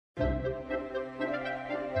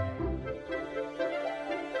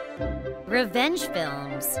Revenge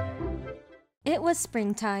films. It was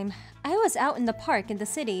springtime. I was out in the park in the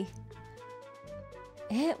city.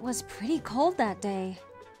 It was pretty cold that day.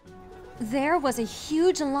 There was a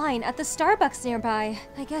huge line at the Starbucks nearby.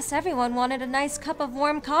 I guess everyone wanted a nice cup of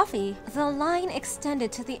warm coffee. The line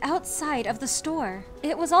extended to the outside of the store.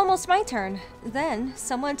 It was almost my turn. Then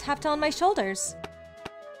someone tapped on my shoulders.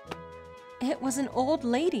 It was an old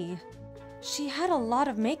lady. She had a lot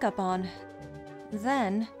of makeup on.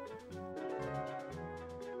 Then...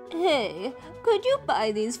 Hey, could you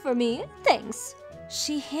buy these for me? Thanks.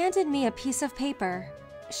 She handed me a piece of paper.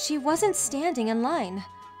 She wasn't standing in line.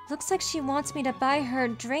 Looks like she wants me to buy her a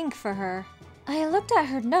drink for her. I looked at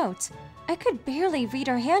her note. I could barely read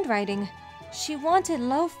her handwriting. She wanted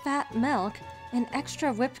low-fat milk and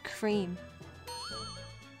extra whipped cream.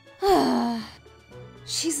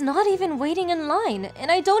 She's not even waiting in line,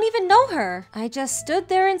 and I don't even know her. I just stood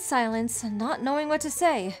there in silence, not knowing what to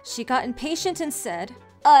say. She got impatient and said,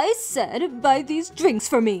 I said buy these drinks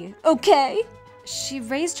for me, okay? She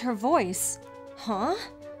raised her voice. Huh?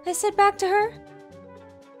 I said back to her.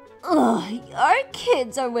 Ugh, our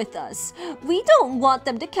kids are with us. We don't want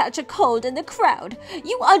them to catch a cold in the crowd.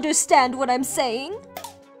 You understand what I'm saying?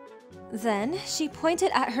 Then she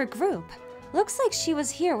pointed at her group. Looks like she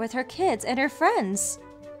was here with her kids and her friends.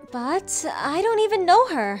 But I don't even know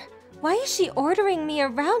her. Why is she ordering me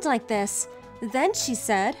around like this? Then she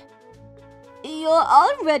said, You're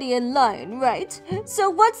already in line, right?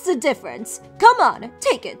 So what's the difference? Come on,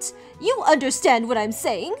 take it. You understand what I'm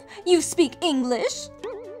saying? You speak English?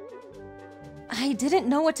 I didn't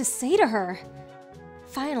know what to say to her.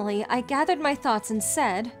 Finally, I gathered my thoughts and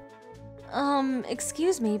said,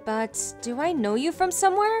 excuse me, but do I know you from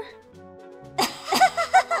somewhere?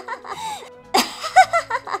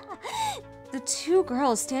 The two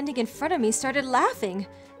girls standing in front of me started laughing.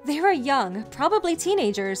 They were young, probably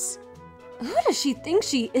teenagers. Who does she think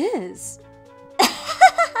she is?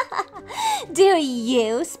 Do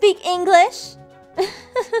you speak English?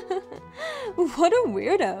 What a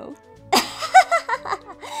weirdo.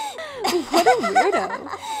 What a weirdo.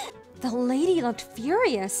 The lady looked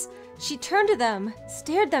furious. She turned to them,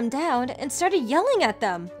 stared them down, and started yelling at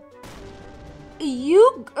them.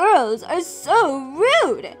 You girls are so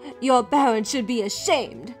rude! Your parents should be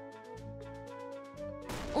ashamed.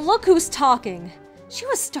 Look who's talking. She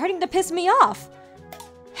was starting to piss me off.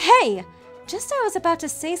 Hey! Just as I was about to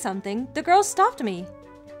say something, the girl stopped me.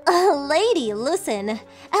 Lady, listen.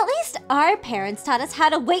 At least our parents taught us how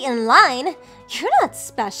to wait in line. You're not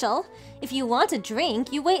special. If you want a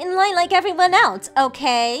drink, you wait in line like everyone else,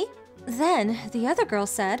 okay? Then the other girl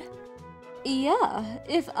said, Yeah,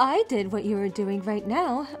 if I did what you are doing right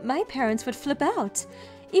now, my parents would flip out.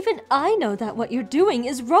 Even I know that what you're doing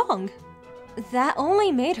is wrong. That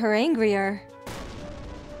only made her angrier.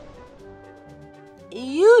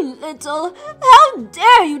 You little... How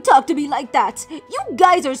dare you talk to me like that? You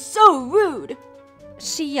guys are so rude!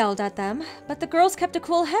 She yelled at them, but the girls kept a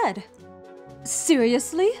cool head.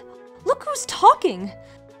 Seriously? Look who's talking!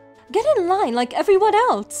 Get in line like everyone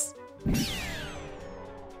else!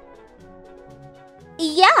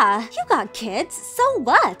 Yeah, you got kids, so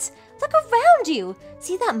what? Look around you!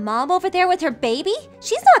 See that mom over there with her baby?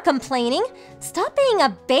 She's not complaining. Stop being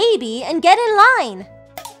a baby and get in line!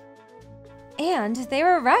 And they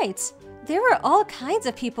were right. There were all kinds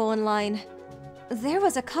of people in line. There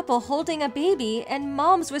was a couple holding a baby and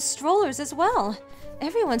moms with strollers as well.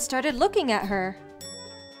 Everyone started looking at her.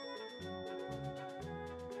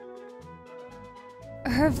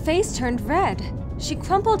 Her face turned red. She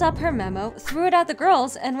crumpled up her memo, threw it at the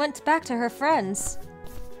girls, and went back to her friends.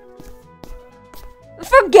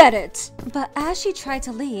 Forget it! But as she tried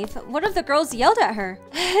to leave, one of the girls yelled at her.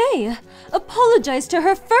 Hey, apologize to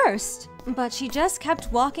her first! But she just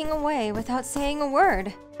kept walking away without saying a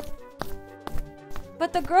word.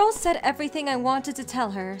 But the girl said everything I wanted to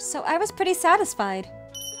tell her, so I was pretty satisfied.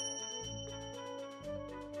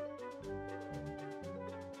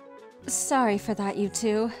 Sorry for that, you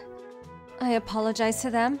two. I apologized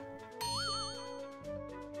to them.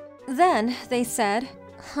 Then they said,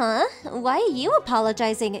 Huh? Why are you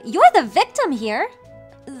apologizing? You're the victim here!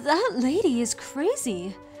 That lady is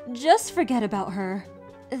crazy. Just forget about her.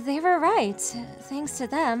 They were right. Thanks to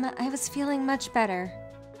them, I was feeling much better.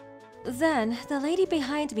 Then the lady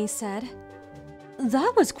behind me said,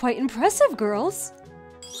 That was quite impressive, girls.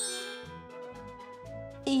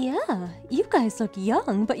 Yeah, you guys look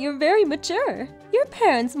young, but you're very mature. Your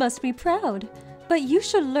parents must be proud. But you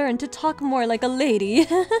should learn to talk more like a lady.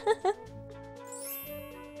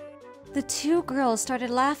 The two girls started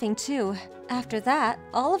laughing too. After that,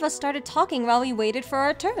 all of us started talking while we waited for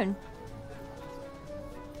our turn.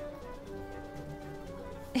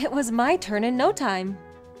 It was my turn in no time.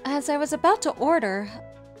 As I was about to order,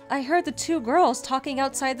 I heard the two girls talking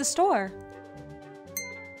outside the store.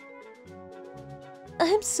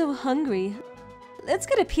 I'm so hungry. Let's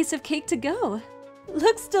get a piece of cake to go.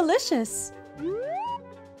 Looks delicious.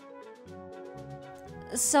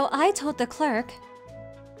 So I told the clerk,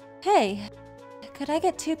 hey, could I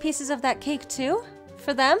get 2 pieces of that cake too?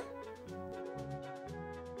 For them?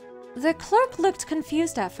 The clerk looked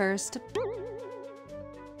confused at first,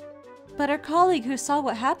 but her colleague who saw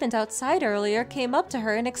what happened outside earlier came up to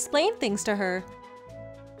her and explained things to her.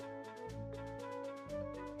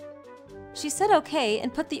 She said okay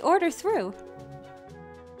and put the order through.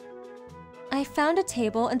 I found a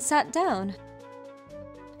table and sat down.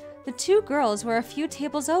 The 2 girls were a few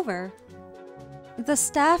tables over. The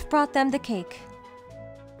staff brought them the cake.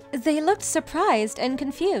 They looked surprised and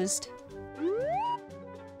confused.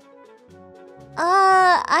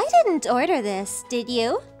 I didn't order this, did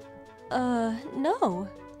you? No.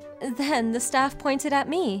 Then the staff pointed at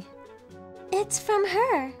me. It's from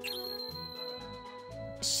her,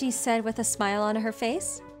 she said with a smile on her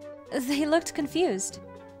face. They looked confused.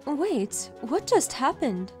 Wait, what just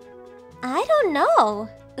happened? I don't know.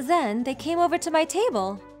 Then they came over to my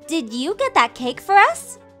table. Did you get that cake for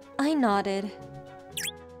us? I nodded.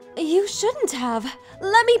 You shouldn't have.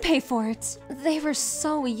 Let me pay for it. They were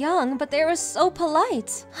so young, but they were so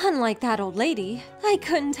polite. Unlike that old lady, I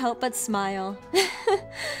couldn't help but smile.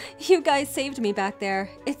 You guys saved me back there.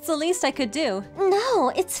 It's the least I could do. No,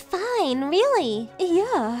 it's fine, really.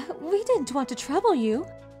 Yeah, we didn't want to trouble you.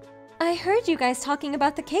 I heard you guys talking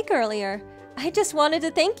about the cake earlier. I just wanted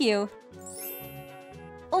to thank you.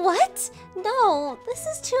 What? No, this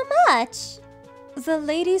is too much. The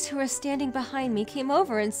ladies who were standing behind me came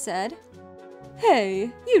over and said,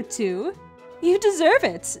 hey, you two. You deserve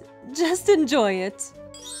it. Just enjoy it.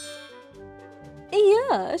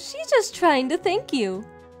 Yeah, she's just trying to thank you.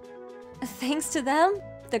 Thanks to them,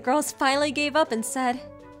 the girls finally gave up and said,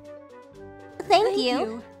 Thank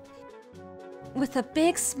you. With a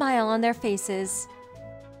big smile on their faces.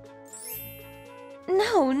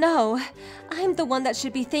 No, I'm the one that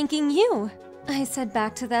should be thanking you, I said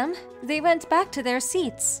back to them. They went back to their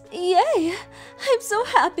seats. Yay! I'm so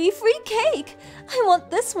happy! Free cake! I want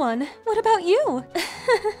this one. What about you?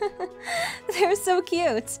 They're so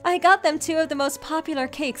cute. I got them 2 of the most popular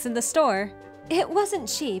cakes in the store. It wasn't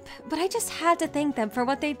cheap, but I just had to thank them for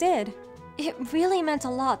what they did. It really meant a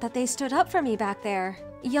lot that they stood up for me back there.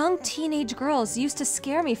 Young teenage girls used to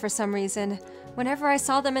scare me for some reason. Whenever I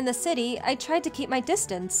saw them in the city, I tried to keep my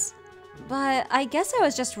distance. But I guess I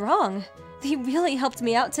was just wrong. They really helped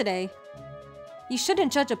me out today. You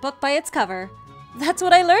shouldn't judge a book by its cover. That's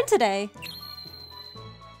what I learned today.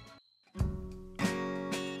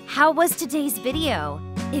 How was today's video?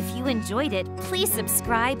 If you enjoyed it, please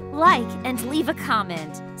subscribe, like, and leave a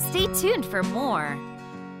comment. Stay tuned for more.